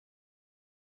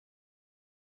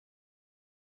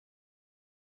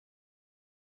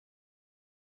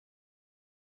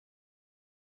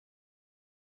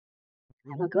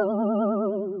I'm a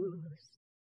ghost.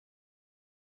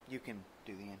 You can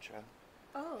do the intro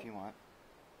if you want.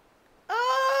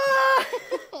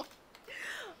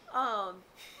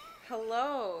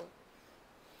 Hello.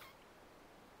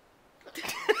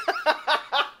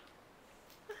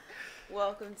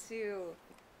 Welcome to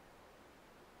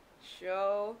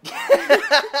show.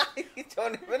 You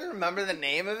don't even remember the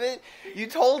name of it? You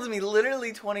told me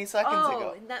literally 20 seconds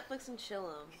ago. Netflix and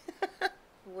Chillum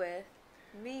with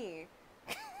me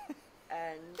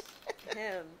and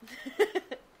him.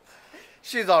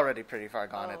 She's already pretty far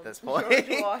gone at this point.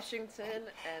 George Washington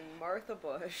and Martha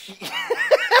Bush.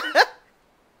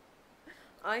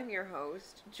 I'm your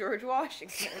host, George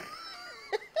Washington.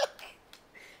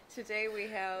 Today we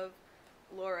have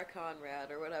Laura Conrad,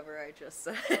 or whatever I just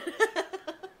said.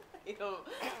 You don't...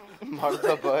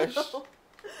 Martha Bush.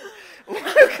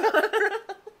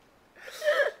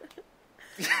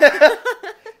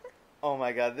 Oh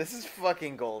my god, this is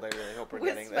fucking gold. I really hope we're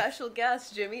getting this. With special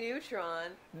guest, Jimmy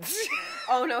Neutron.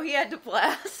 Oh no, he had to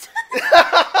blast.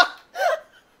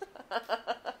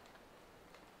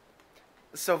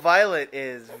 So Violet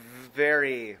is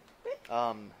very,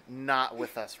 not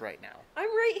with us right now. I'm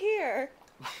right here.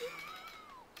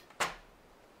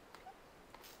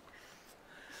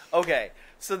 Okay,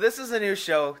 so this is a new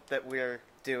show that we're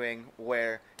doing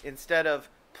where instead of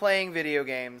playing video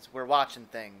games, we're watching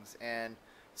things. And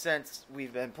since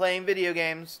we've been playing video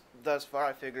games thus far,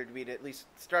 I figured we'd at least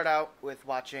start out with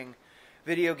watching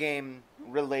video game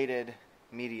related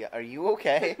media. Are you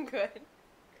okay? I'm good.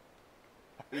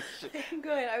 I'm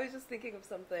good. I was just thinking of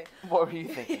something. What were you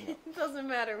thinking of? It doesn't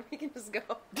matter. We can just go.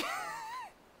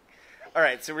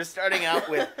 Alright, so we're starting out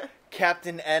with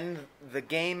Captain N, the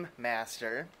Game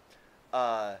Master.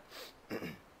 Here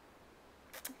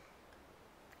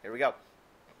we go.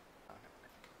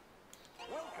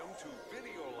 Welcome to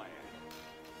Videoland.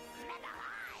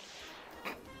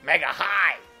 Mega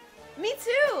High! Me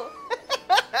too!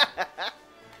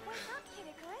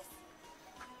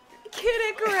 Kid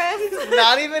Icarus!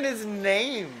 Not even his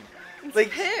name. It's Like,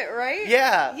 Pit, right?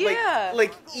 yeah. Yeah.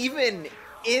 Like even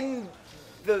in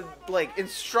the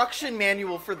instruction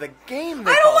manual for the game.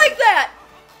 I don't like that!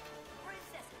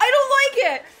 I don't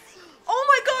like it! Oh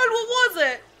my god, what was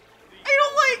it? I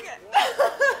don't like it!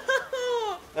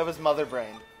 That was Mother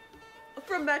Brain.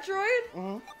 From Metroid?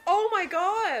 Mm-hmm. Oh my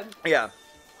god! Yeah.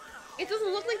 It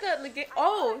doesn't look like that in the game.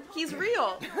 Oh, he's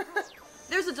real.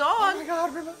 There's a dog. Oh my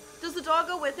god, Riva. Does the dog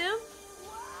go with him?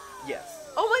 Yes.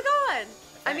 Oh my god!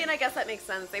 I mean, I guess that makes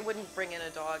sense. They wouldn't bring in a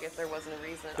dog if there wasn't a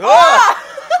reason. Ah!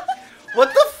 What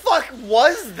the fuck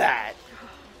was that?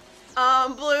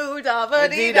 Blue dabba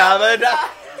dee Dabba dabba da.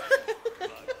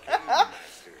 da.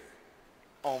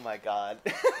 Oh my god.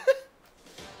 It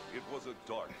was a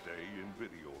dark day in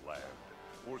Videoland.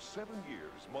 For 7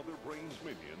 years, Mother Brain's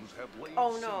minions have laid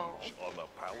Oh, no. siege on the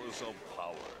Palace of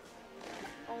Power.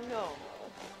 Oh no.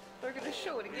 They're gonna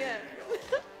show it again.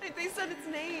 They said its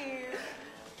name.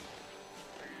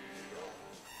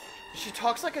 She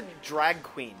talks like a drag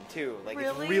queen too. Like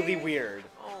Really? it's really weird.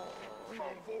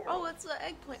 Oh, it's the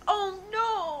eggplant. Oh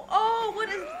no! Oh, what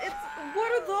is it's?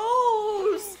 What are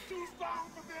those?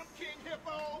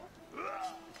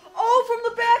 Oh, from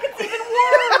the back, it's even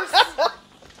worse.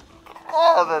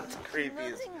 Oh, that's creepy.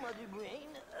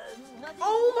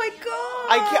 Oh my god!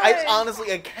 I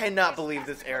honestly cannot believe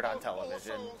this aired on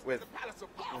television with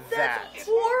that. That's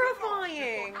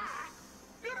horrifying.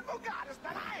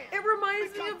 It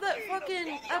reminds me of that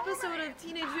fucking episode of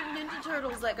Teenage Mutant Ninja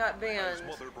Turtles that got banned,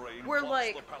 where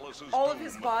like all of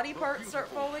his body parts start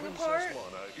falling apart.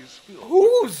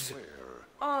 Whose?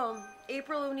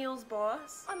 April O'Neil's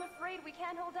boss. I'm afraid we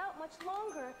can't hold out much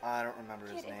longer. I don't remember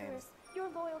his Kid name. Icarus, your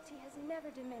loyalty has never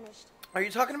diminished. Are you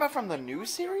talking about from the new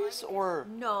series or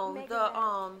No, the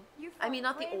I mean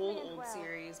not the old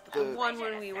series, but the one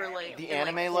when we were like the in,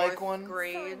 anime-like fourth one?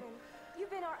 grade. You've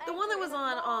been our The one that anchor was in a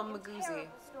on long and Maguzi. terrible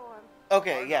storm.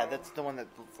 Okay, yeah, that's the one that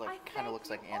I like kind thank of looks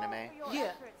like you all anime. for your Yeah.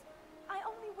 efforts. I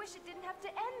only wish it didn't have to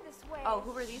end this way. Oh,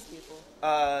 who are these people?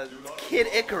 Kid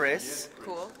Icarus,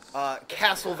 Cool.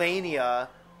 Castlevania,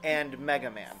 and Mega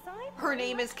Man. Her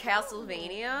name is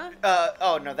Castlevania.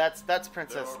 Oh no, that's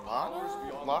Princess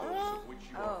Lana. Lara?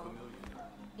 Oh.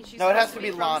 Is she No, it has supposed to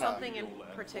be from Lana. Something in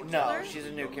particular? No, she's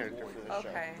a new character for this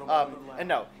Okay. show. And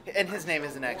no, and his name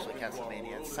isn't actually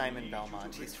Castlevania. It's Simon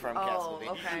Belmont. He's from Oh,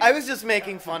 Castlevania. okay. I was just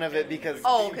making fun of it because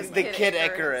Because the Kid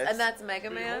Icarus. And that's Mega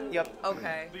Man? Yep.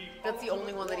 Okay. That's the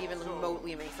only one that even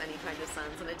remotely makes any kind of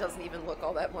sense, and it doesn't even look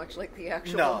all that much like the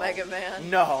actual No. Mega Man.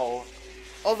 No.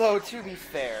 Although, to be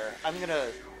fair,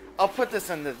 I'll put this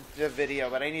in the video,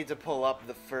 but I need to pull up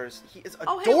the first. He is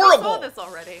Oh, adorable! hey, we saw this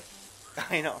already.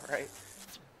 I know, right?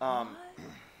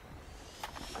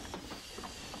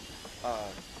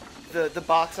 The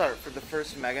box art for the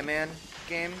first Mega Man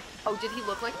game. Oh, did he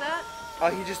look like that? Oh,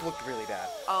 he just looked really bad.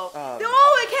 Oh. Um,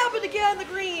 Oh, it happened again, the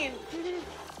green!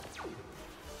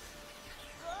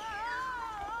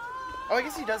 Oh, I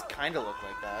guess he does kind of look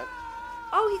like that.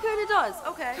 Oh, he kind of does.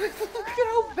 Okay. Look at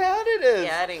how bad it is.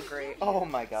 Yeah, it ain't great. Oh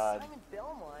my god. Simon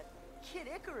Belmont, Kid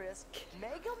Icarus,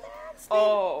 Mega Man?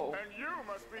 Oh. And you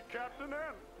must be Captain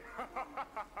N.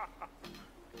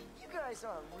 You guys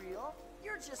aren't real.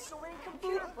 You're just so many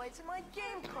computer plates in my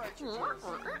game cartridges.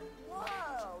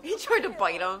 Whoa. He tried to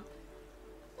bite him.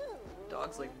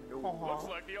 Dog's like, no. Looks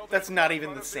like the That's not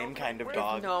even the same kind of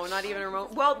dog. No, not even a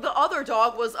remote. Well, the other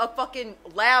dog was a fucking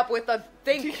lab with a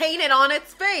thing painted on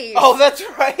its face. Oh, that's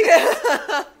right.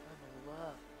 I'm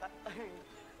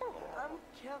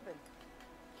Kevin.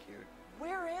 Cute.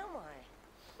 Where am I?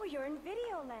 Well, you're in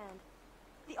Videoland.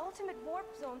 The ultimate warp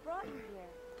zone brought you here.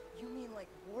 You mean like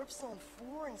Warp Zone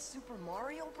 4 in Super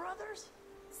Mario Brothers?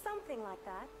 Something like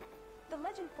that. The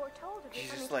legend foretold of it. She's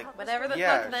coming just to like, help Whatever the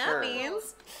restore- fuck that sure.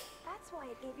 means. That's why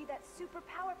it gave you that super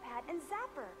power pad and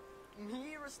zapper.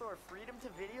 Me restore freedom to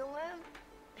Videoland?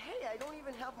 Hey, I don't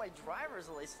even have my driver's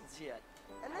license yet.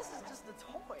 And this is just a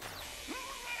toy.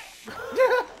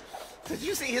 Did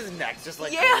you see his neck just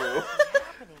like Yeah. grew? What's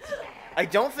happening to me? I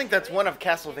don't think that's one of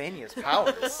Castlevania's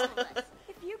powers.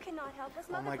 If you cannot help us,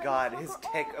 Oh Mother my Brain god, will his conquer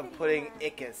tick all of putting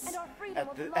Videoland, Icus and our freedom at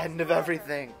will the be lost end of forever.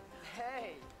 everything.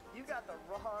 Hey, you got the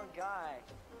wrong guy.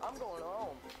 I'm going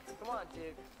home. Come on,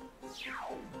 dude.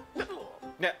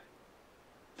 No.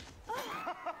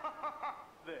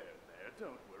 There,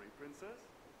 don't worry, Princess.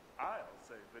 I'll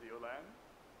save Videoland.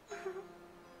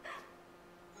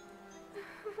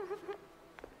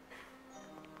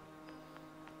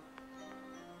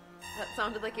 That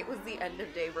sounded like it was the end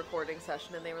of day recording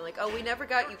session, and they were like, "Oh, we never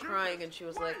got you crying," and she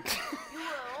was like,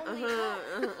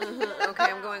 "Okay,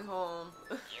 I'm going home."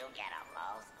 You get a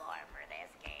low score for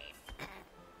this game.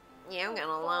 You got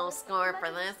a low score for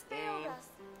Legend this failed game. us.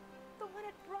 The one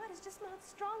it brought is just not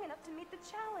strong enough to meet the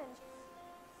challenge.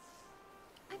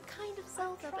 I'm kind of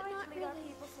Zelda, but Tried not to lead our really.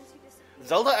 people since you disappeared.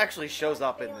 Zelda actually shows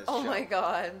up in this Oh show. my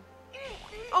god.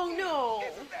 Oh no.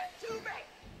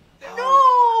 No!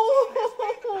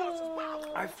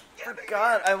 I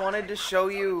forgot. I wanted to show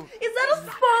you. Is that a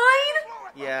spine?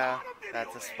 Yeah,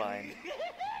 that's a spine.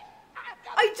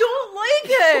 I don't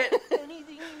like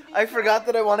it. I forgot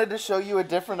that I wanted to show you a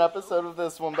different episode of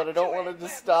this one, but I don't want to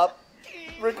just stop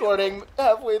recording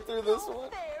halfway through this one.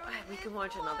 We can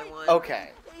watch another one. Okay.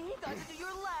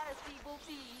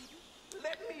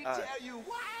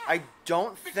 I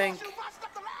don't think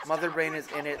Mother Brain is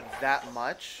in it that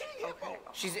much.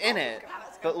 She's in it,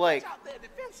 but like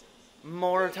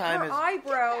more time Her is.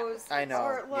 eyebrows I know,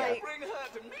 are like,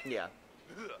 Yeah.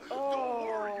 oh.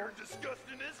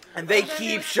 And they And then keep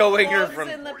there's showing her plugs from.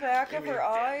 in the back of her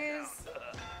eyes.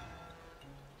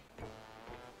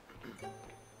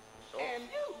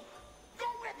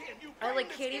 I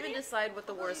like can't even decide what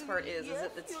the worst part is. Is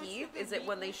it the teeth? Is it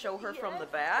when they show her from the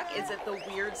back? Is it the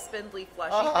weird spindly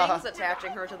fleshy things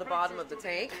attaching her to the bottom of the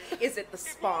tank? Is it the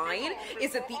spine?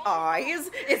 Is it the eyes?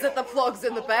 Is it the plugs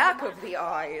in the back of the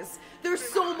eyes? There's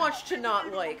so much to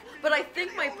not like. But I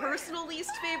think my personal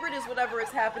least favorite is whatever is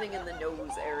happening in the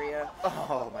nose area.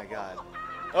 Oh my god.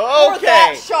 Or Okay.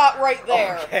 that shot right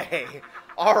there. Okay.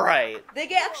 All right. They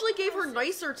actually gave her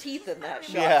nicer teeth in that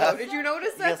shot, Yeah. though. Did you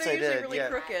notice that? Yes, They're I usually did, really yeah.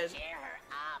 crooked. Cheer her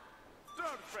up.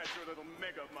 Don't fret your little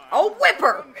mega mind. Oh, whip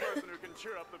her! One person who can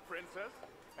cheer up the princess,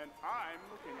 and I'm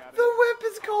looking at The it.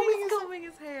 whip is combing He's his. combing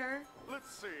his hair. Let's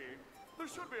see. There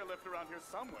should be a lift around here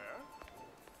somewhere.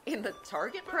 In the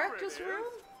target practice room?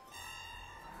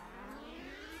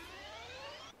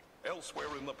 Elsewhere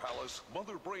in the palace,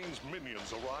 Mother Brain's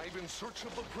minions arrive in search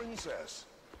of the princess.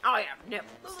 Oh, yeah,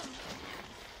 nipples.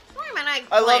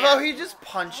 I love how he just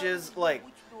punches like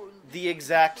the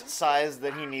exact size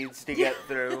that he needs to get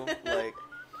through. Like,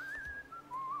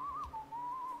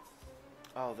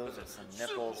 oh, those are some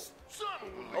nipples.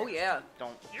 Oh, yeah.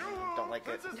 Don't You, like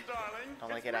it. Princess Darling. Don't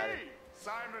like it's it either. me,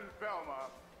 Simon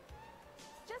Belmont.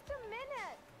 Just a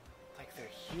minute. Like they're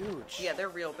huge. Yeah, they're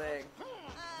real big.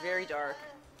 Very dark.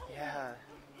 Yeah.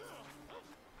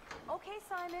 Okay,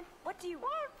 Simon, what do you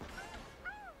want?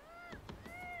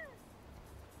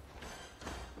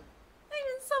 I'm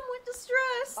in somewhat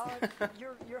distress.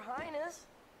 Your Highness.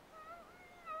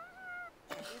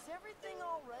 Is everything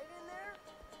all right in there?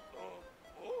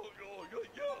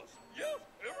 Yes,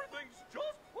 everything's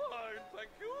just fine, thank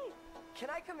you. Can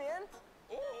I come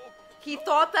in? He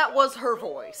thought that was her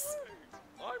voice.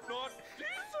 I'm not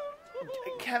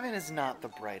decent. Kevin is not the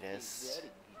brightest.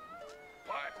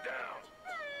 Pipe down.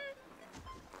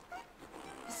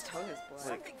 tongue is black.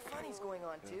 Something funny's going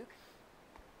on, Duke.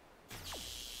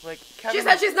 Like Kevin. She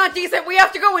said she's not decent. We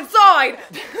have to go inside.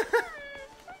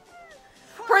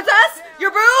 Princess, your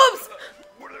boobs.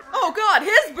 Oh God,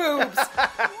 his boobs.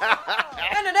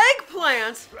 And an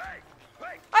eggplant.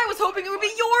 I was hoping it would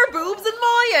be your boobs and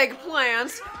my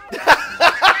eggplant.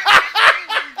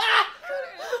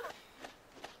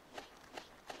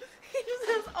 He just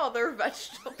has other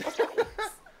vegetables.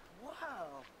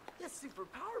 Wow, that's super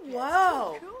power pants.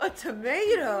 Wow, So cool. a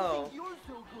tomato. You're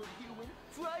so good, human.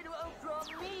 Try to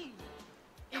outdraw me.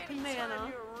 A banana.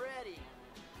 Anytime you're ready.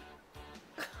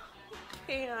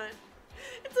 Can't.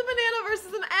 It's a banana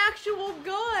versus an actual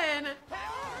gun.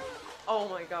 Oh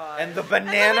my God. And the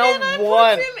banana banana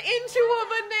won. puts him into a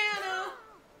banana.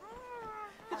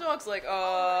 The dog's like,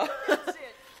 That's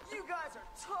it. You guys are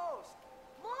toast.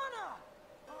 Lana!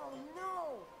 Oh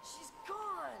no, she's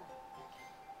gone.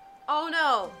 Oh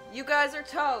no, you guys are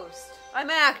toast. I'm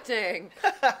acting.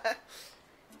 Don't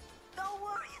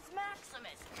worry, it's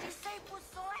Maximus. He's safe with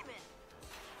Simon.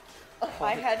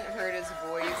 I hadn't heard his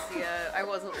voice yet. I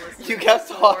wasn't listening. You kept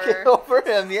before. talking over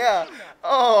him, yeah.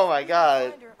 Oh my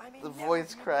God. Reminder, I may The never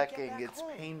voice be able to get cracking, back it's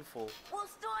home. painful. We'll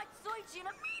start searching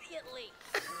immediately.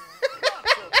 Not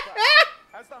so fast.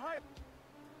 As the high...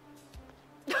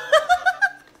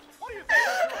 What do you think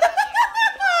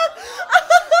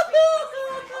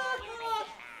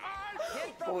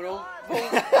Hit the Boodle, button.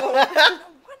 boodle, No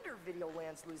wonder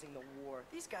Videoland's losing the war.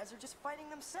 These guys are just fighting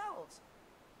themselves.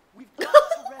 We've got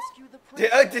to rescue the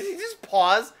princess. Did he just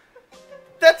pause?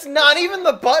 That's not even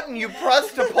the button you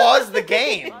press to pause the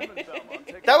game.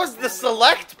 That was the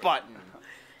select button.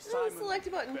 The select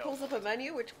button pulls up a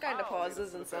menu, which kind of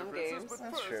pauses in some games.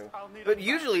 That's true. But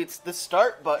usually it's the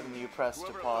start button you press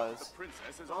to pause.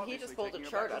 Well, he just pulled a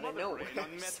chart out of nowhere,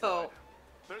 so...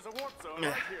 There's a warp zone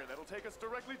right here that'll take us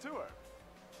directly to her.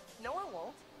 No, I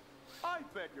won't. I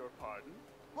beg your pardon.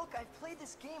 Look, I've played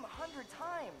this game 100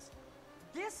 times.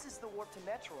 This is the warp to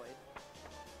Metroid.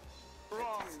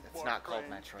 Wrong. It's warp not called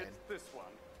brain. Metroid. It's this one.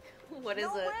 What is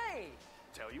No it? way.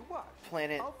 Tell you what.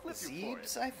 Planet I'll flip you for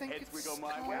Zebes, it. I think Heads we it's go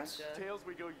my way, called. tails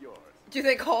we go yours. Do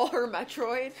they call her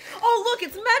Metroid? Oh, look,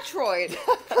 it's Metroid!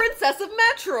 Princess of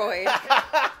Metroid!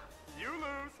 You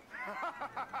lose.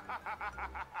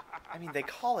 I mean, they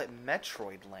call it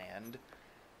Metroid Land.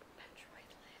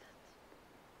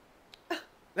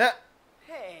 Ah,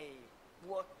 Hey,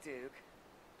 look, Duke.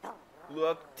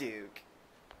 look, Duke.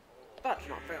 That's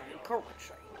not very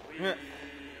encouraging.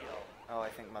 Oh, I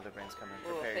think Mother Brain's coming.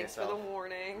 Oh, Prepare thanks yourself. for the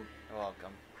warning. You're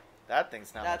welcome. That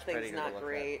thing's not That much thing's prettier to not look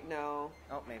great, no.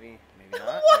 at. Oh, maybe not.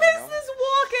 What I is don't this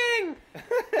walking?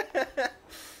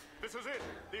 This is it.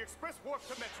 The express warp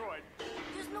to Metroid.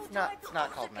 There's no It's time not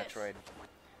to called focus. Metroid.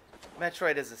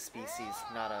 Metroid is a species,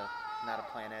 not a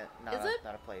planet, not Is a it?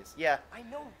 not a place. Yeah, I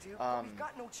know, Duke, but Um, we've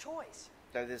got no choice.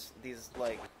 they're these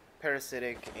like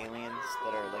parasitic aliens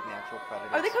that are like natural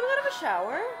predators. Are they coming out of a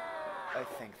shower? I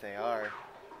think they are.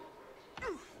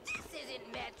 This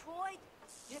isn't Metroid.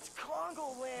 It's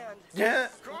Congo Land. Yeah.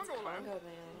 Congo Land. Congo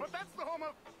Land. But that's the home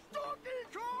of Donkey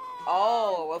Kong.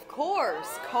 Oh, of course,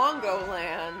 Congo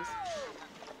Land.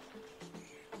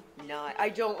 Not. I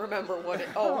don't remember what it.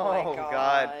 Oh my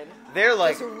god. They're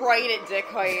like Just right at dick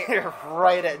height. they're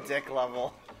right at dick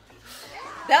level.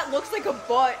 That looks like a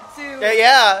butt too.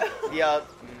 Yeah. Yup.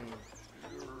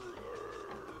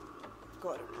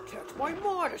 Gotta protect my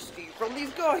modesty from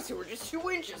these guys who are just 2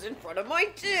 inches in front of my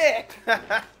dick.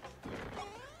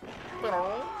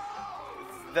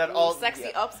 That all Sexy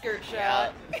yeah. upskirt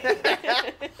shot.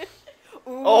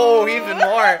 Oh, even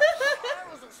more.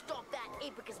 Arrows will stop that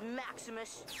Apicus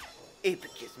Maximus.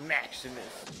 Apicus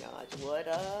Maximus. God, what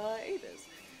ape is.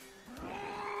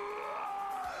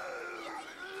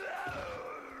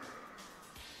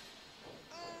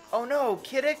 Oh no,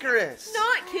 Kid Icarus.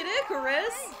 Not Kid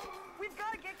Icarus. We've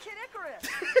got to get Kid Icarus.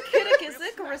 Kid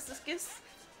Icarus.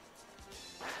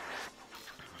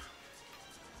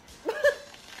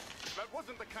 That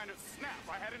wasn't the kind of snap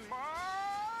I had in mind.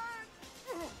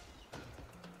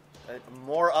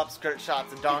 More upskirt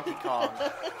shots of Donkey Kong.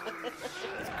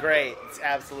 It's great. It's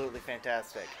absolutely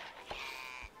fantastic.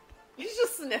 He's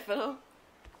just sniffing him.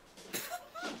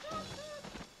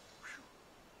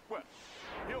 Well,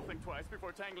 he'll think twice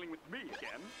before tangling with me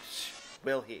again.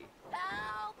 Will he?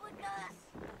 Help us.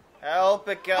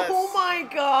 Helpicus. Oh my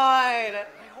god. I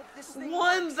hope this thing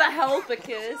One, works. the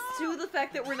Helpicus. Two, the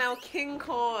fact that we're now King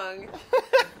Kong.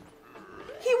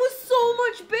 He was so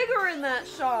much bigger in that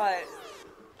shot.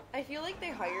 I feel like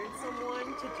they hired someone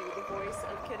to do the voice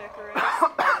of Kid Icarus,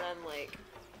 and then like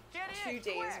Get 2 in,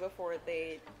 days quick. before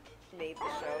they made the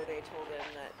show, they told him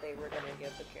that they were going to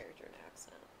give the character an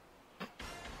accent.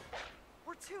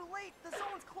 We're too late. The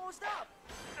zone's closed up.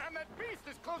 And that beast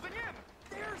is closing in.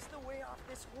 There's the way off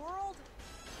this world.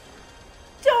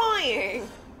 Dying!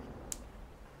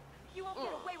 You won't get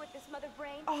away with this, Mother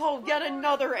Brain. Oh, yet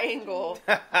another angle.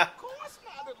 Of course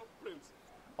not, little princess.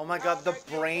 Oh my god, the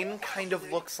brain kind of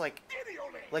looks like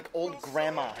old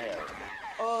grandma hair.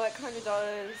 Oh, it kind of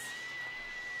does.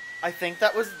 I think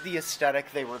that was the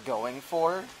aesthetic they were going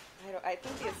for. I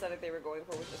think the aesthetic they were going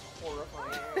for was just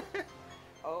horrifying.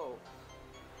 Oh.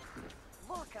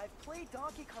 Look, I've played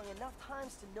Donkey Kong enough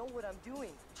times to know what I'm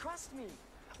doing. Trust me.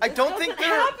 I don't think Doesn't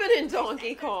happen in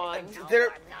Donkey Kong. they're.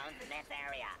 Unknowns in this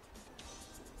area.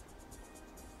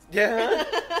 Yeah.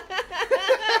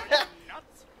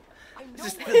 Nuts. I know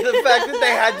Just what- the fact that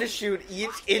they had to shoot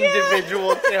each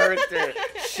individual character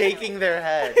shaking their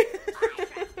head.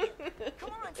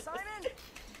 Come on, Simon.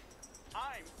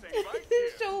 I'm staying right here.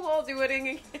 Show them all doing it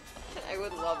again. I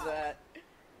would love that.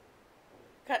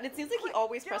 God, and it seems like he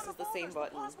always Get on presses the boulders. same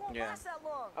button. pause won't Yeah. last that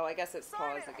long. Oh, I guess it's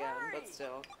pause Simon, again, hurry! but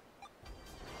still.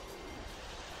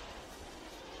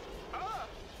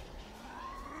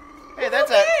 Hey,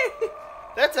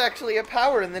 that's actually a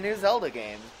power in the new Zelda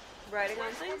game. Riding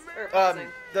on things? Or pausing?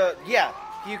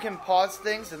 You can pause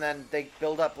things and then they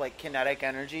build up like kinetic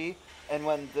energy, and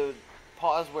when the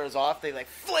pause wears off, they like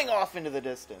fling off into the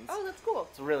distance. Oh, that's cool.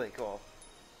 It's really cool.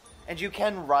 And you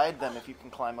can ride them if you can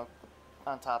climb up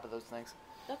on top of those things.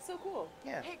 That's so cool.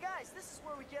 Yeah. Hey guys, this is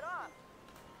where we get off.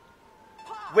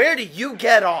 Pause. Where do you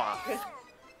get off?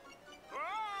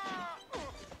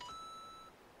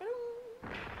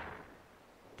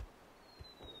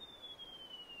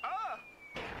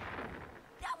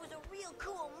 That was a real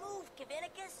cool move,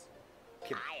 Kavinicus.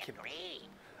 Ki- I ki- agree.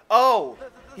 Oh,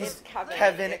 It's he's Kevin.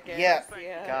 Kevin. Yeah,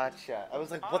 Yeah. gotcha. I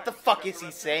was like, what the fuck is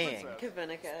he saying?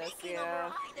 Kavinicus, Speaking yeah.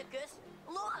 of Heinicus,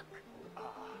 look.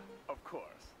 Of course.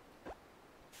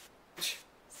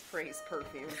 Sprays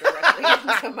perfume directly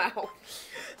into mouth.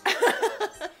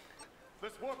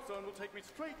 This warp zone will take me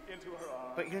straight into her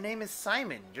arms. But your name is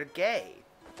Simon. You're gay.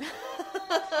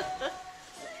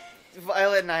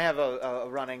 Violet and I have a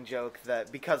running joke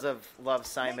that because of Love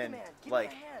Simon, Man, give me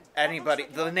like a hand. anybody, That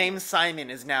looks the like name Simon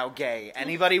is now gay.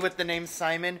 Anybody with the name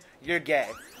Simon, you're gay.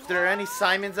 If there are any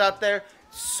Simons out there,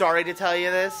 sorry to tell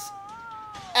you this.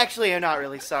 Actually, I'm not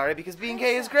really sorry because being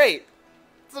gay is great.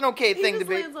 It's an okay He thing just to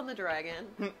be. lands on the dragon.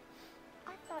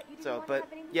 I thought you didn't So, want to but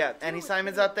have anything yeah, to do any with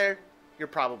Simons me. out there, you're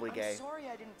probably I'm gay. sorry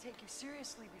I didn't take you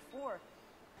seriously before.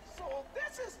 So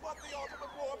this is what the ultimate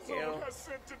warp zone Yeah. has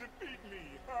sent to defeat me,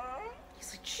 huh?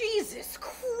 He's like, Jesus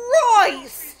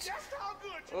Christ! Just how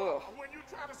good you Ugh. are when you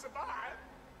try to survive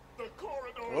the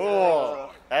corridor.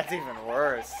 Oh, that's even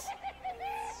worse.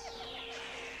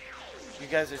 You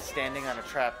guys are standing on a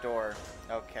trap door.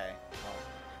 Okay.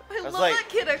 I was love like- that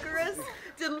Kid Icarus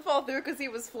didn't fall through because he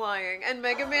was flying, and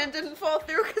Mega Man didn't fall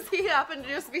through because he happened to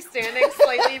just be standing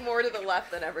slightly more to the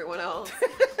left than everyone else.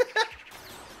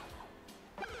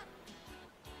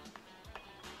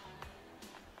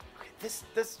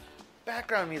 This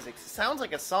background music sounds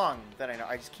like a song that I know.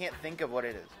 I just can't think of what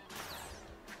it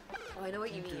is. Oh, I know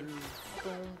what you mean.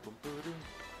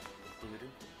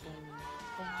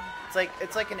 It's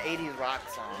like an 80s rock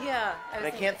song. Yeah. But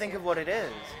I can't think of what it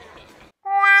is.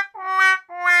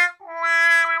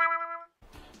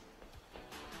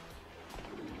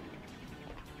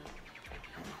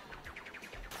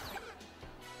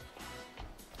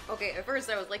 Okay, at first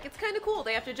I was like, it's kind of cool.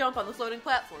 They have to jump on the floating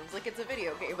platforms like it's a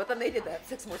video game, but then they did that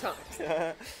 6 more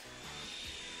times.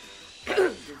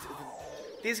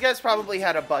 These guys probably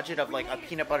had a budget of like a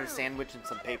peanut butter sandwich and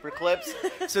some paper clips,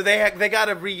 so they got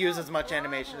to reuse as much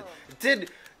animation. Did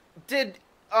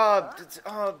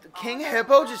King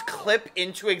Hippo just clip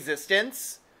into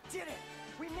existence? Did it!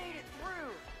 We made it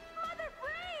through! Mother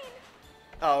Brain!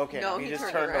 Oh, okay. No, he he just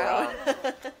turned turned around.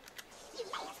 around.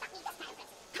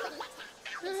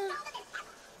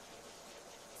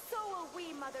 So will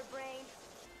we, Mother Brain.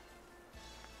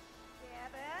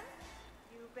 Kevin,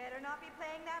 you better not be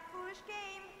playing that foolish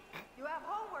game. You have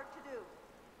homework to do.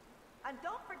 And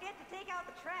don't forget to take out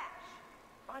the trash.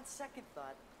 On second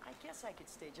thought, I guess I could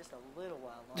stay just a little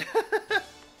while longer.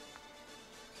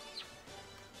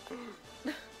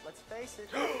 Let's face it.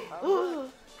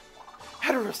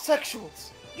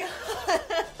 Heterosexuals.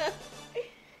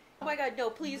 Oh my god, no,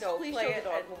 please play it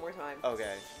one more time.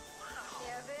 Okay.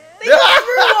 Kevin? They threw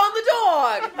on the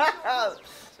dog!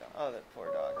 Oh, that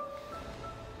poor dog.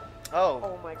 Oh.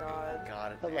 Oh my god.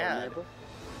 God, yeah. That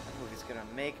movie's gonna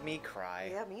make me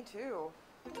cry. Yeah, me too.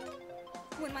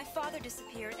 When my father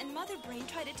disappeared and Mother Brain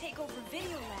tried to take over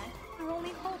Videoland, our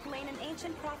only hope lay in an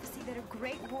ancient prophecy that a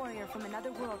great warrior from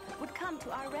another world would come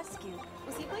to our rescue.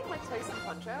 Was he playing Mike Tyson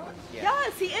Punch-Out? Yeah.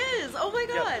 Yes, he is! Oh my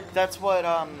god! Yep. That's what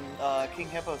King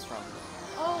Hippo's from.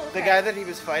 Oh, okay. The guy that he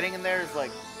was fighting in there is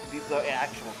like the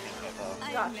actual King Hippo.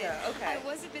 I Gotcha, admit, okay. I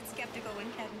was a bit skeptical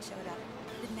when Kevin showed up.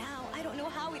 But now, I don't know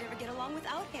how we'd ever get along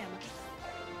without him.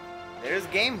 There's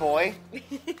Game Boy,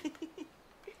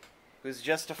 who's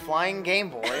just a flying Game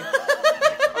Boy.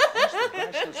 Across the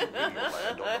vastness of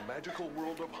Videoland on the magical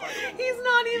world of Hyrule, He's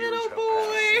not even years a have boy.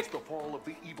 passed since the fall of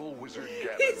the evil wizard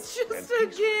Ganon. He's just and a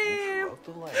peace game. reigned throughout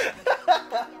the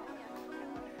land.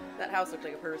 That house looks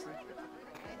like a person.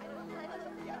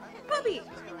 Puppy!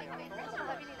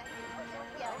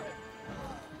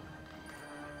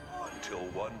 Until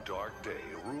one dark day,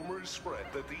 rumors spread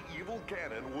that the evil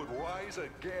Ganon would rise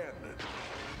again.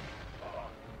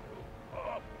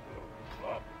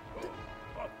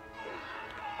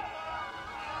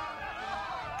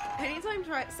 Anytime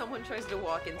someone tries to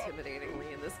walk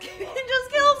intimidatingly in this game, it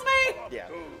just kills me! Yeah.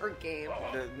 Or game.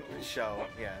 The show,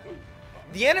 yeah.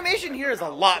 The animation here is a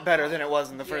lot better than it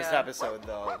was in the first Yeah. episode,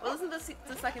 though. Well, isn't this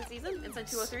the second season? Inside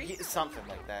 203? Yeah, something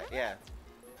like that, yeah.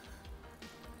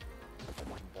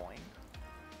 Boing.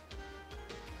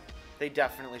 They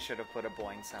definitely should have put a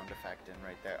boing sound effect in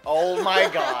right there. Oh my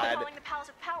god! Following the powers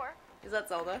of power, Is that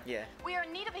Zelda? Yeah. we are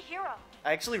in need of a hero.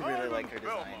 I actually really like her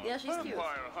design. Yeah, she's cute.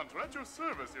 Vampire hunter at your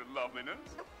service, your loveliness.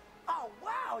 Oh,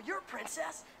 wow, you're a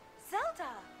princess. Zelda,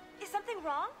 is something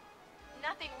wrong?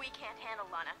 Nothing we can't handle,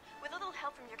 Lana. With a little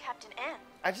help from your Captain N.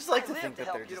 I just like I to live think to that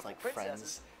help they're just beautiful like princesses.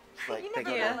 friends. Just, like You they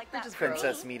never go were to like that. just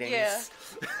princess bros. meetings. Yeah.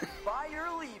 By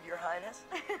your leave, your highness.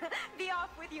 Be off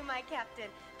with you, my captain,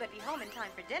 but be home in time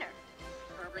for dinner.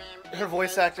 Her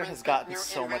voice actor has gotten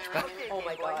so much better. Oh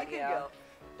my Game Boy, god, you can yeah. go.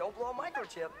 Don't blow a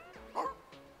microchip.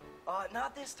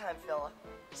 Not this time, fella.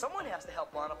 Someone has to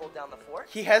help Lana hold down the fort.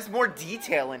 He has more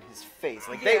detail in his face.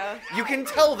 Like Yeah. you can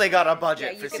tell they got a Yeah,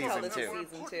 budget you for can tell season this is 2. season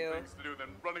Important 2. things to do than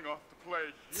running off to play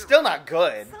hero. Still not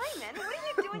good, Simon, what are you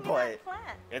doing in but that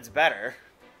plant? it's better.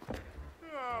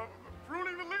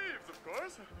 Pruning the leaves, of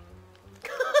course.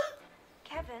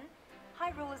 Kevin,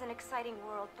 Hyrule is an exciting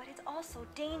world, but it's also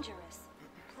dangerous.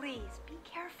 Please, be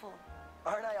careful.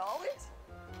 Aren't I always?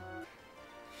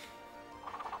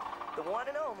 The one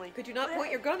and only. Could you not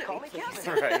point your gun at Call me, me please?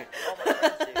 Kevin. Right. All my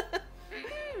friends do.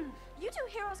 You two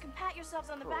heroes can pat yourselves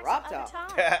on the back Crop some other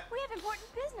top. time. We have important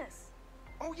business.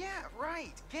 Oh yeah,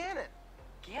 right, Ganon.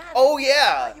 Ganon. Oh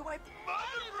yeah. You wiped.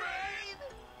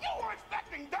 You were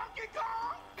expecting Donkey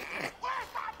Kong? Where's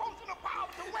my potion of power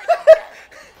to wake up?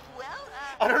 Well,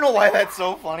 I don't know why that's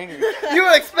so funny to me. You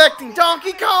were expecting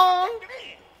Donkey Kong?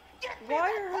 Why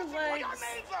are her legs...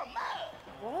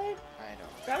 What? I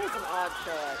don't. That was an odd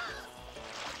shot.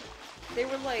 They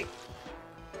were like...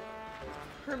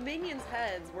 Her minions'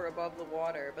 heads were above the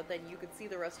water, but then you could see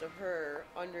the rest of her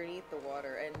underneath the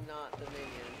water and not the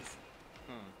minions.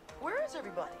 Where is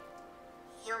everybody?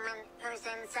 Human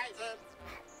person sighted.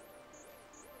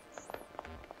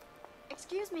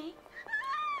 excuse me.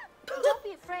 Don't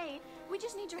be afraid. We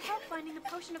just need your help finding the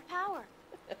potion of power.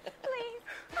 Please,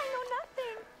 I know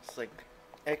nothing. It's like,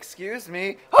 excuse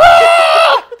me.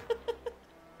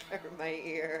 Over my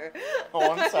ear.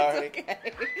 Oh, I'm It's sorry. okay.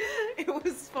 It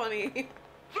was funny.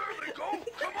 There they go!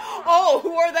 Come on! Oh,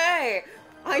 who are they?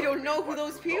 I don't know who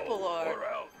those people are.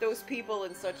 Those people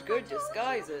in such good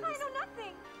disguises. I know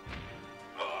nothing.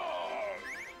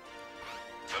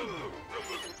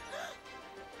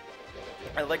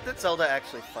 I like that Zelda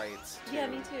actually fights. Too. Yeah,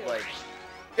 me too. Like,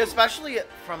 especially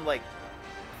from like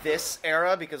this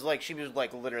era, because like she was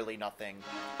like literally nothing.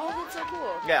 Oh, that's so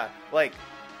cool. Yeah, like,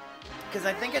 because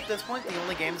I think at this point the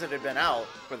only games that had been out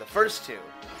were the first two,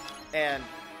 and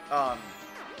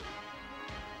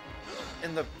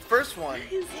in the first one,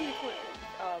 His teeth were,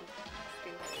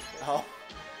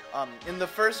 in the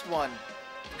first one,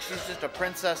 she's just a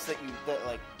princess that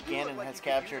like Ganon has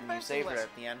captured, and you save her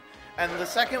at the end. And the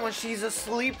second one, she's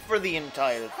asleep for the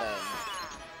entire thing.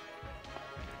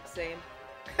 Same.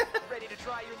 Ready to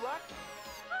try your luck?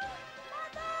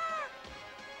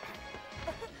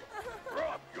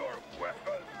 Drop your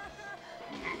weapon!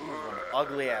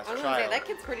 Ugly ass I'm gonna say, child. that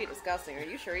kid's pretty disgusting. Are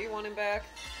you sure you want him back?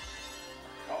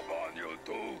 Come on, you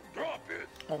two, drop it!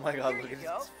 Oh my god, Here look you at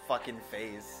go. his fucking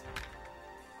face.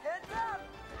 Heads up!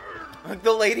 Like,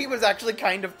 the lady was actually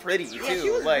kind of pretty too. Yeah, she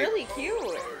was like, really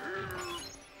cute.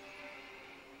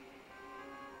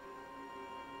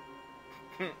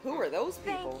 Who are those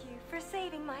Thank people? you for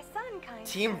saving my son, kind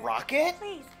Team sir. Rocket?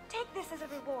 Please, take this as a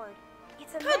reward.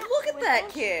 It's a God, map look at to an that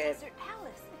ancient kid. desert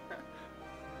palace.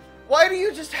 Why do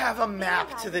you just have a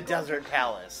map to the desert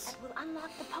palace? And we'll unlock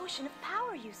the potion of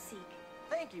power you seek.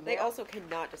 Thank you, They Mom. also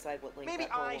cannot decide what Link Maybe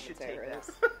that poor I woman's should hair take that.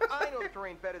 is. I know the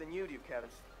terrain better than you do, Kevin.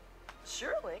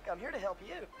 Sure, Link. I'm here to help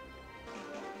you.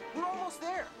 We're almost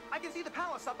there. I can see the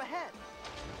palace up ahead.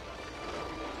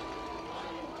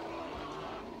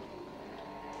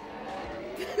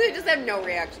 They just have no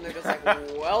reaction. They're just like,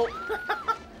 well.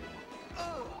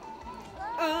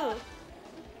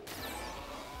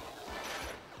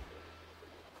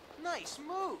 Nice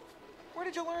move. Where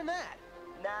did you learn that?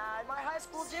 Nah, in my high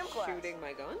school gym class. Shooting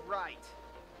my gun? Right.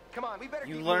 Come on, we better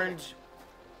You keep learned moving.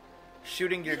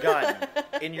 shooting your gun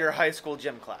in your high school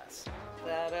gym class.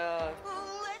 That,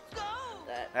 Let's go.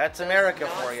 That's does America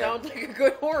not for you. Sounds like a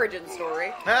good origin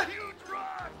story. Huh?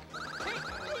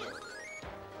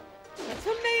 A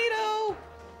tomato!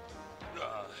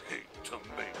 I hate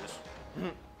tomatoes.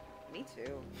 Me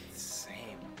too.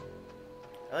 Same.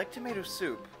 I like tomato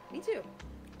soup, Me too.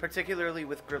 particularly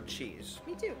with grilled cheese.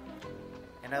 Me too.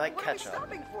 And I like What are we ketchup.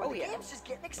 stopping for? Oh, the yeah. game's just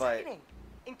getting exciting.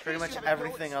 In Pretty case much you haven't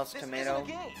everything noticed, else this tomato. isn't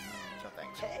a game. So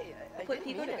thanks. Hey, I Put didn't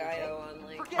pico de mean gallo anything. on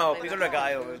like. Forget Oh, it. pico de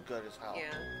gallo is good as hell.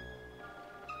 Yeah.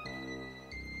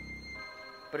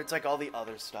 But it's like all the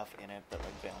other stuff in it that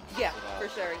like balances Yeah, it out. for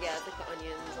sure. Yeah, it's like the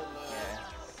onions and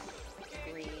Yeah.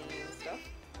 the green stuff.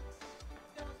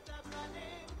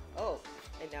 Oh,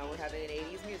 and now we're having an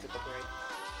 80s musical break.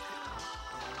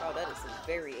 Oh, that is some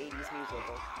very 80s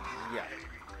musical. Yeah.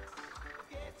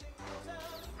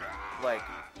 Like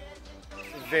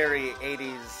very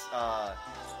 80s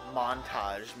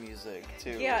montage music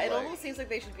too. Yeah, it like... almost seems like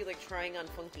they should be like trying on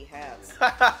funky hats.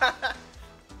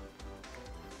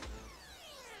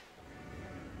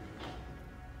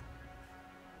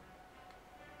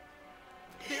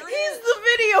 He's the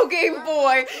video game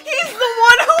boy! He's the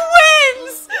one who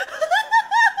wins!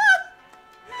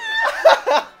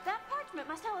 That parchment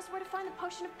must tell us where to find the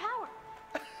potion of power.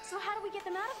 So how do we get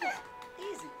them out of there?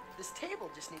 Easy. This table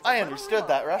just needs. I a little understood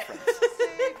that remote. reference.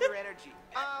 Save your energy.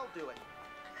 I'll do it.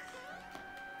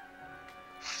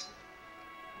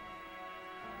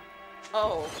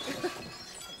 Oh.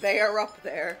 They are up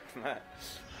there.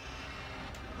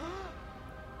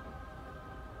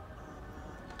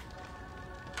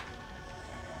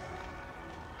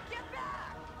 Get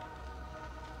back.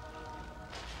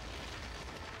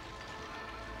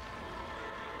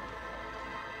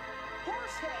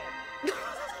 Horsehead.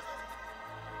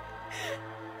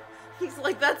 He's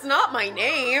like, that's not my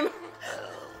name.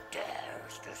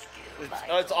 Dares to steal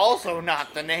my It's also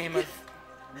not the name of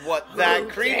what that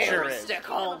creature Dares is. to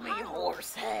call me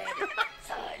Horsehead.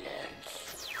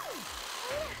 silence.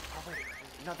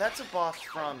 No, that's a boss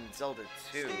from Zelda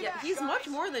 2. Yeah, he's much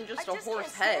more than just I a just horse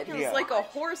can't stand head. him. He's Yeah. like a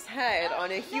horse head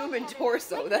on a human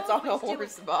torso that's on a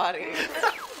horse body.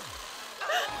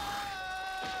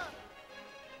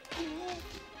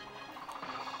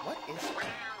 What is his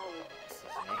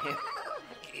name?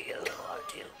 You are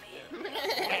to be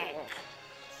black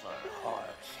for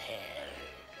Horsehead.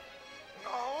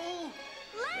 No.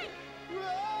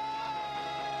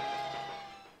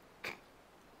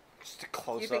 Just a You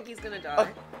close think up. he's gonna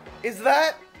die? Is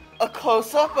that a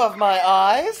close up of my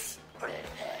eyes?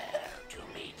 Prepare to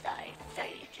meet thy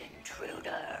fate,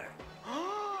 intruder.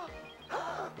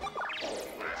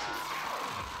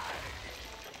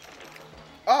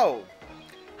 Oh,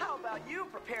 How about you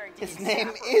preparing to his eat name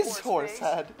sapper, is horse face?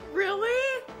 Horsehead.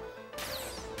 Really?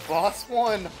 Boss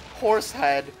 1,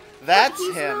 Horsehead. That's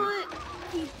He's him. not.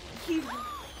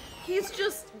 He's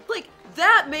just like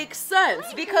that makes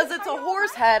sense because it's a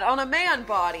horse head on a man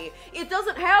body. It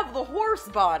doesn't have the horse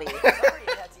body. Sorry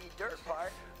you had to eat dirt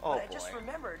part. Oh, but I just boy.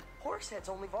 remembered Horsehead's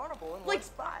only vulnerable in Like one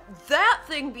spot. that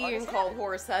thing On being his called head.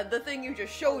 Horsehead, the thing you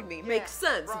just showed me, yeah, makes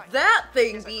sense. right. That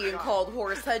thing He's a being god. called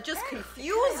Horsehead just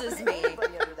confuses me.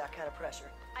 Anybody under that kind of pressure.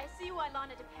 I see why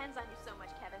Lana depends on you so much,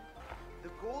 Kevin. The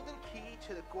golden key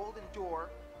to the golden door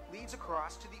leads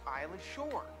across to the island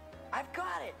shore. I've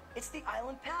got it. It's the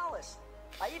Island Palace.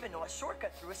 I even know a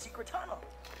shortcut through a secret tunnel.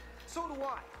 So do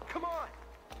I. Come on.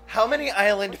 How many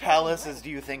island palaces do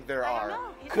you think there I don't are? know.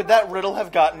 He's Could a that rock. riddle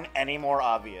have gotten any more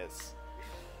obvious?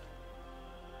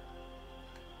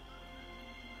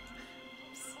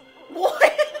 What?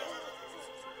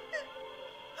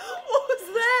 What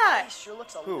was that? He sure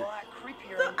looks a Who? lot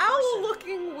creepier The in person.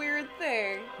 owl-looking weird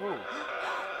thing. Ooh.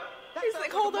 Is it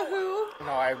called a who?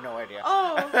 No, I have no idea.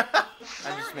 Oh,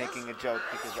 I'm just making a joke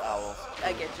because owls.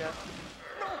 I get you.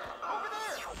 Over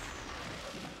there.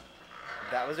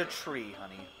 That was a tree,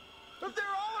 honey. But they're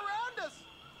all around us.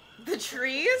 The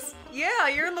trees? Yeah,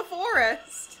 you're in the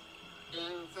forest.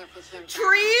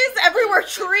 Trees? Everywhere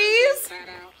trees?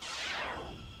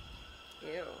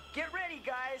 Ew. Get ready,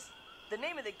 guys. The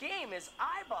name of the game is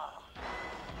Eyeball.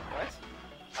 What?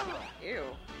 Ew.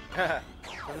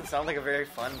 Doesn't sound like a very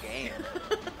fun game.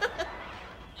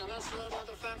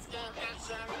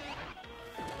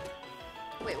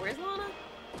 Wait, where's Lana?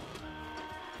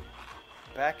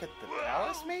 Back at the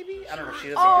palace, maybe? I don't know. She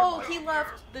doesn't Oh, get much. he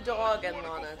left the dog and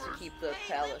Lana to keep the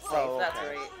palace safe. Oh, That's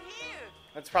okay. right.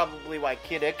 That's probably why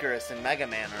Kid Icarus and Mega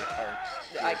Man are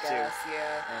I here, guess, too.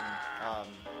 yeah. And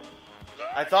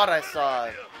I thought I saw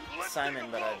Simon,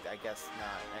 but I guess not.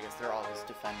 I guess they're always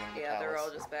defending the Yeah, palace. they're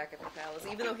all just back at the palace.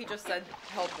 Even though he just said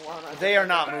help Lana. They are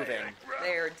not moving.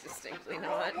 They are distinctly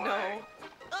not. No.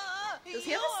 Does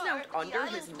he have a snout under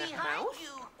his mouth?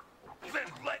 Then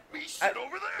let me sit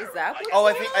over there. Is that what? Oh,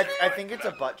 I think it's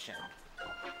a butt chin.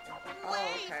 Oh,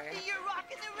 okay. You're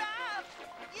rocking the raft.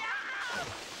 Yeah.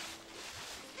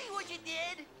 See what you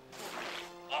did?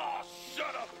 Oh,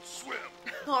 shut up and swim.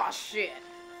 Oh shit.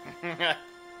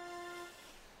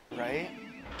 Right?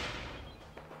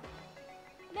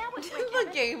 Now what's The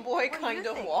Game Boy kind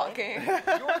of walking. You're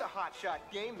the hotshot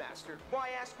game master. Why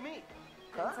ask me?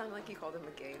 It sounded like you called him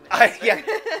a game Yeah.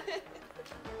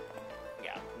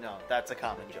 Yeah, no, that's a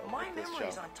common joke My with this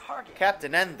memory's show. on target.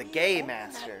 Captain N, the gay Open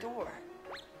master. that door.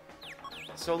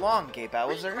 So long, gay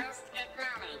Bowser. Request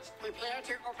acknowledged. Prepare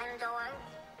to open door.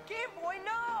 Game Boy,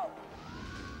 no!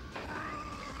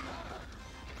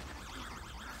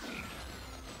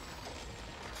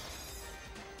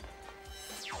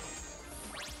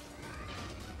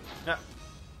 No.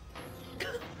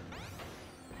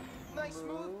 Nice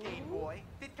move, Game Boy.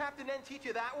 Did Captain N teach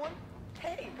you that one?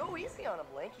 Hey, go easy on him,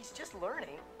 Link. He's just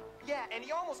learning. Yeah, and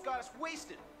he almost got us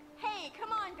wasted. Hey,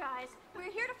 come on, guys.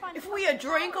 We're here to find. If we had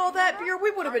drank all that beer,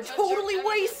 we would have been totally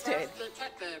wasted.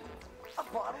 Detective. A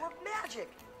bottle of magic.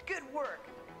 Good work.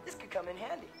 This could come in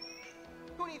handy.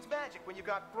 Who needs magic when you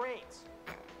got brains?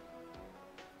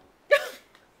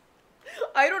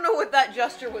 I don't know what that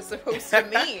gesture was supposed to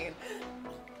mean.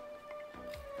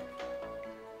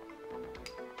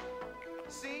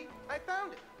 See? I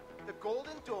found it. The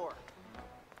golden door.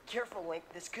 Careful, Link.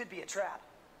 This could be a trap.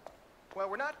 Well,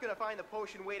 we're not gonna find the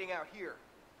potion waiting out here.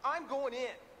 I'm going in.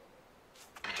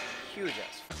 Huge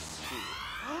ass. Huge.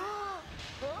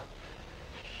 Huh?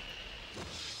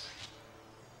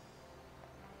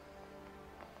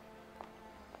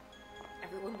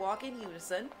 Everyone walk in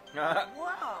unison.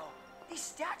 Wow! These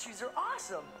statues are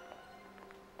awesome!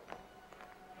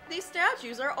 These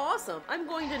statues are awesome. I'm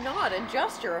going to nod and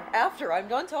gesture after I'm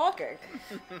done talking.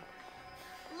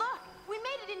 Look, we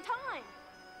made it in time.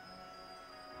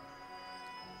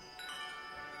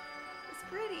 It's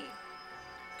pretty.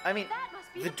 I mean, That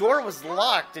must be the the door potion was door.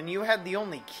 locked and you had the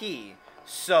only key,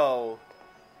 so...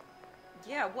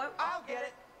 Yeah, what? I'll get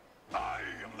it. I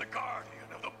am the guardian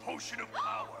of the potion of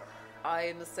power. I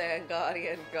am the Sand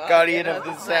Guardian. Guardian of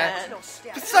the Sand. Sand. No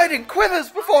statue. Poseidon quivers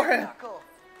before him! Knuckle.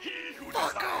 He who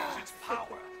desires its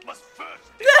power must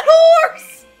first That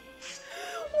horse!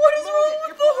 What is Move wrong it, with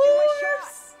you're the blocking my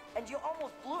horse? shot. And you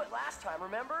almost blew it last time,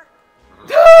 remember?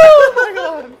 Oh my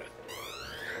god!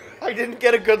 I didn't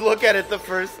get a good look at it the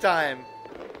first time.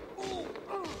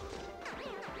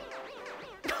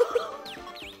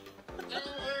 Danger,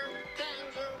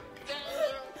 danger,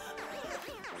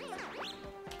 danger.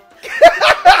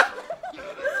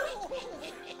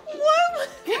 What was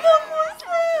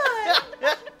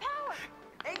that?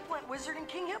 Eggplant Wizard and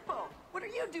King Hippo. What are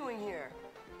you doing here?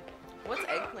 What's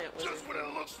eggplant with just what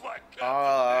it looks like.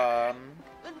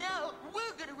 And now we're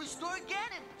gonna restore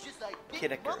Ganon, just like Big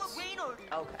Kid Mama Icarus. Brain ordered.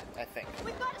 Okay. I think.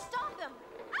 We've got to stop them.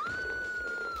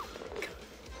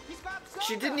 He's got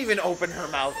She Zelda. didn't even open her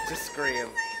mouth to scream.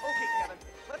 Okay, Kevin.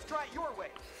 Let's try it your way.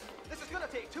 This is gonna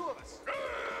take two of us.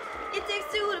 It takes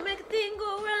two to make a thing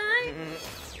go right.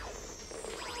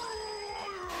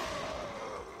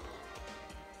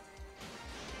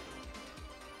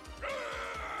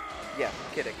 Yeah,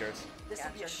 Kid Icarus. This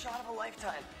will be a shot of a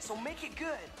lifetime, so make it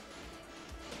good.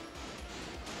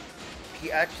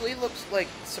 He actually looks, like,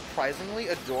 surprisingly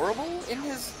adorable in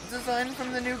his design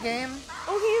from the new game.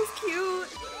 Oh, he is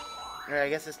cute. Or I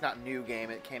guess it's not new game,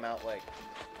 it came out, like,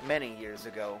 many years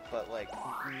ago, but, like,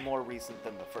 more recent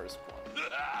than the first one.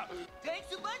 Thanks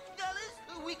so much,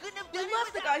 fellas. We couldn't have We done it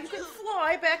left the guy who without can you.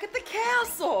 fly back at the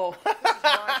castle. This is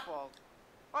my fault.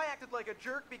 I acted like a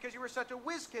jerk because you were such a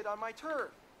whiz kid on my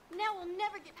turf. Now we'll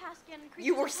never get past Ganon creatures.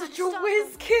 You were and trying such to a stop whiz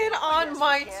them. kid on Yes,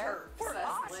 my we can. turf. We're says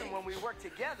awesome Link. when we work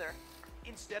together.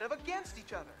 Instead of against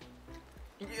each other.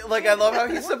 Like, I love how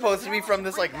he's supposed to be from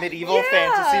this, like, medieval Yeah.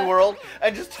 fantasy world,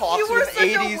 and just talks You were with such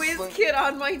 80s a whiz slang. kid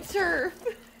on my turf.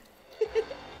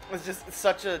 It's just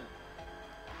such a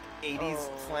 80s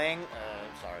slang.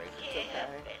 Sorry. Give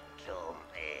it to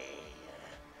me.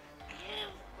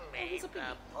 He's a piggy.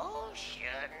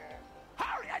 Potion.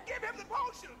 Harriet, give him the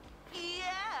potion.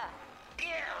 Yeah. Give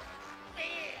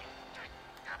me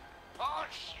the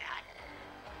potion.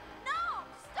 No!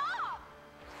 Stop!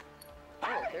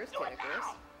 Oh, there's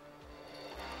Categories.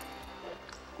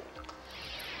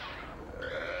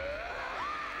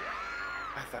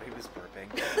 I thought he was burping.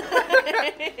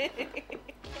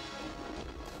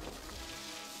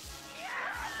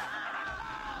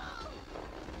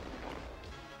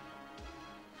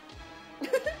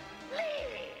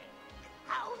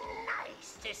 How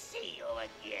nice to see you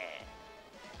again.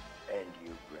 And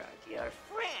you brought your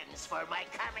friends for my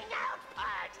coming out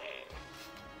party.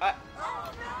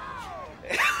 Oh no!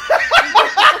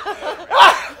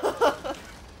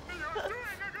 You're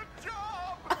doing a good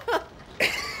job.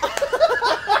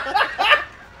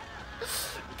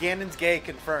 Ganon's gay,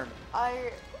 confirmed.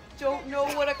 I don't know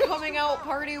what a coming out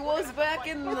party was back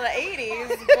in the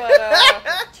 80s,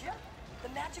 but The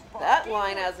magic ball. that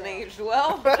line hasn't aged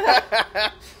well.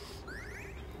 I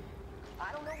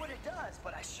don't know what it does,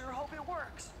 but I sure hope it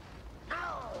works. No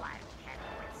one can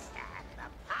withstand the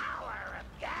power of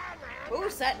Ganon. Who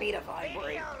set me to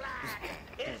vibrate?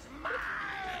 Videoland is mine.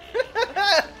 Wait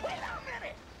a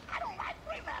minute. I don't like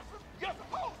freelancers. You're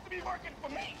supposed to be working for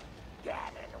me.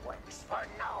 Ganon works for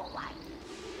no one.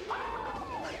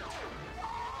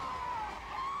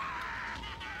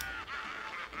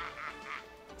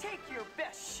 Take your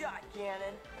best shot,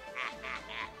 Ganon.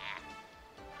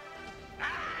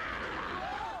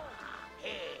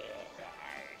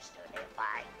 Heirs to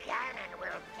defy Ganon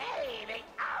will pay the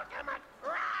ultimate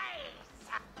price.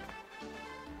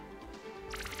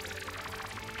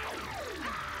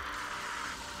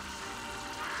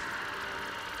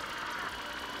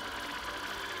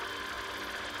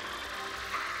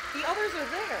 The others are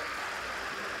there.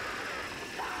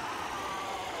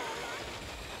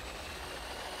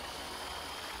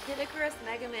 Kid Icarus,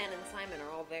 Mega Man, and Simon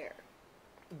are all there.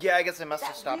 Yeah, I guess they must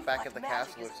have That stopped back at reflect the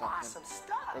magic castle or is something. awesome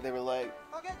stuff. Where they were like,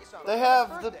 I'll get you some. they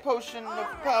have the potion of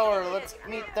power, let's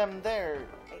meet them there.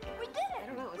 We did it! I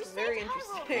don't know, We it's saved very Hyrule.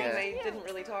 interesting. Yeah. They didn't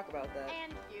really talk about that.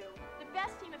 And you. The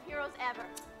best team of heroes ever.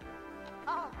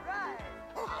 All right.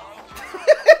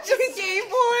 Game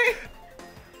Boy!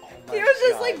 Oh He was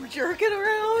just like jerking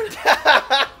around.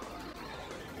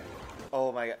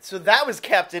 Oh my god. So that was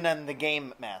Captain and the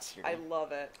Game Master. I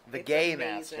love it. The It's Gay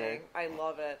amazing. Master. I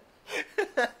love it.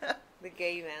 The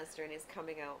Gay Master and his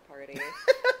coming out party.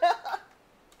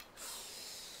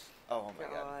 Oh my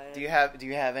god. God. Do you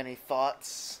have any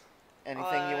thoughts?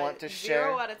 Anything you want to share?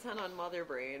 0 out of 10 on Mother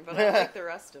Brain, but I like the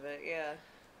rest of it, yeah.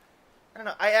 I don't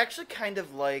know. I actually kind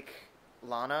of like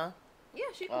Lana.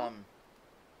 Yeah, she's cool.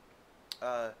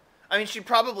 I mean, she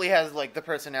probably has like the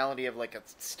personality of like a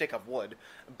stick of wood,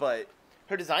 but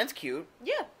her design's cute.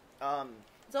 Yeah.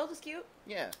 Zelda's cute.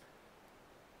 Yeah.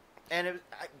 And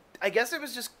I guess it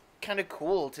was just kind of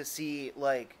cool to see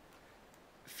like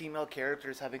female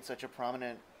characters having such a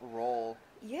prominent role.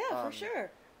 Yeah, for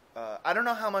sure. I don't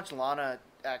know how much Lana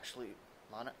actually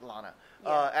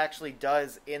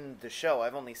does in the show.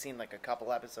 I've only seen like a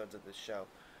couple episodes of this show.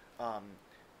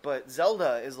 But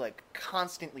Zelda is like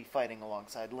constantly fighting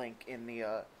alongside Link in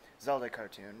the Zelda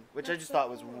cartoon, which I That's just so thought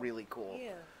was cool. really cool.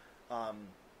 Yeah.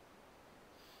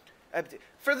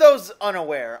 For those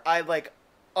unaware, I like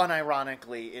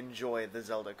unironically enjoy the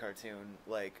Zelda cartoon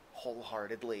like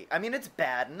wholeheartedly. I mean, it's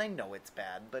bad, and I know it's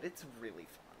bad, but it's really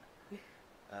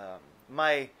fun.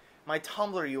 My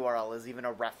Tumblr URL is even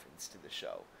a reference to the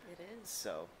show. It is.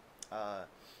 So,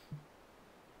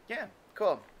 yeah,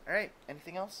 cool. All right,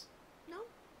 anything else? No.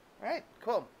 All right,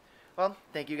 cool. Well,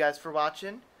 thank you guys for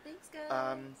watching. Thanks,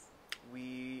 guys.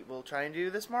 We will try and do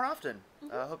this more often.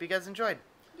 Hope you guys enjoyed.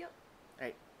 Yep. All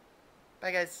right,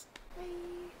 bye, guys. Bye.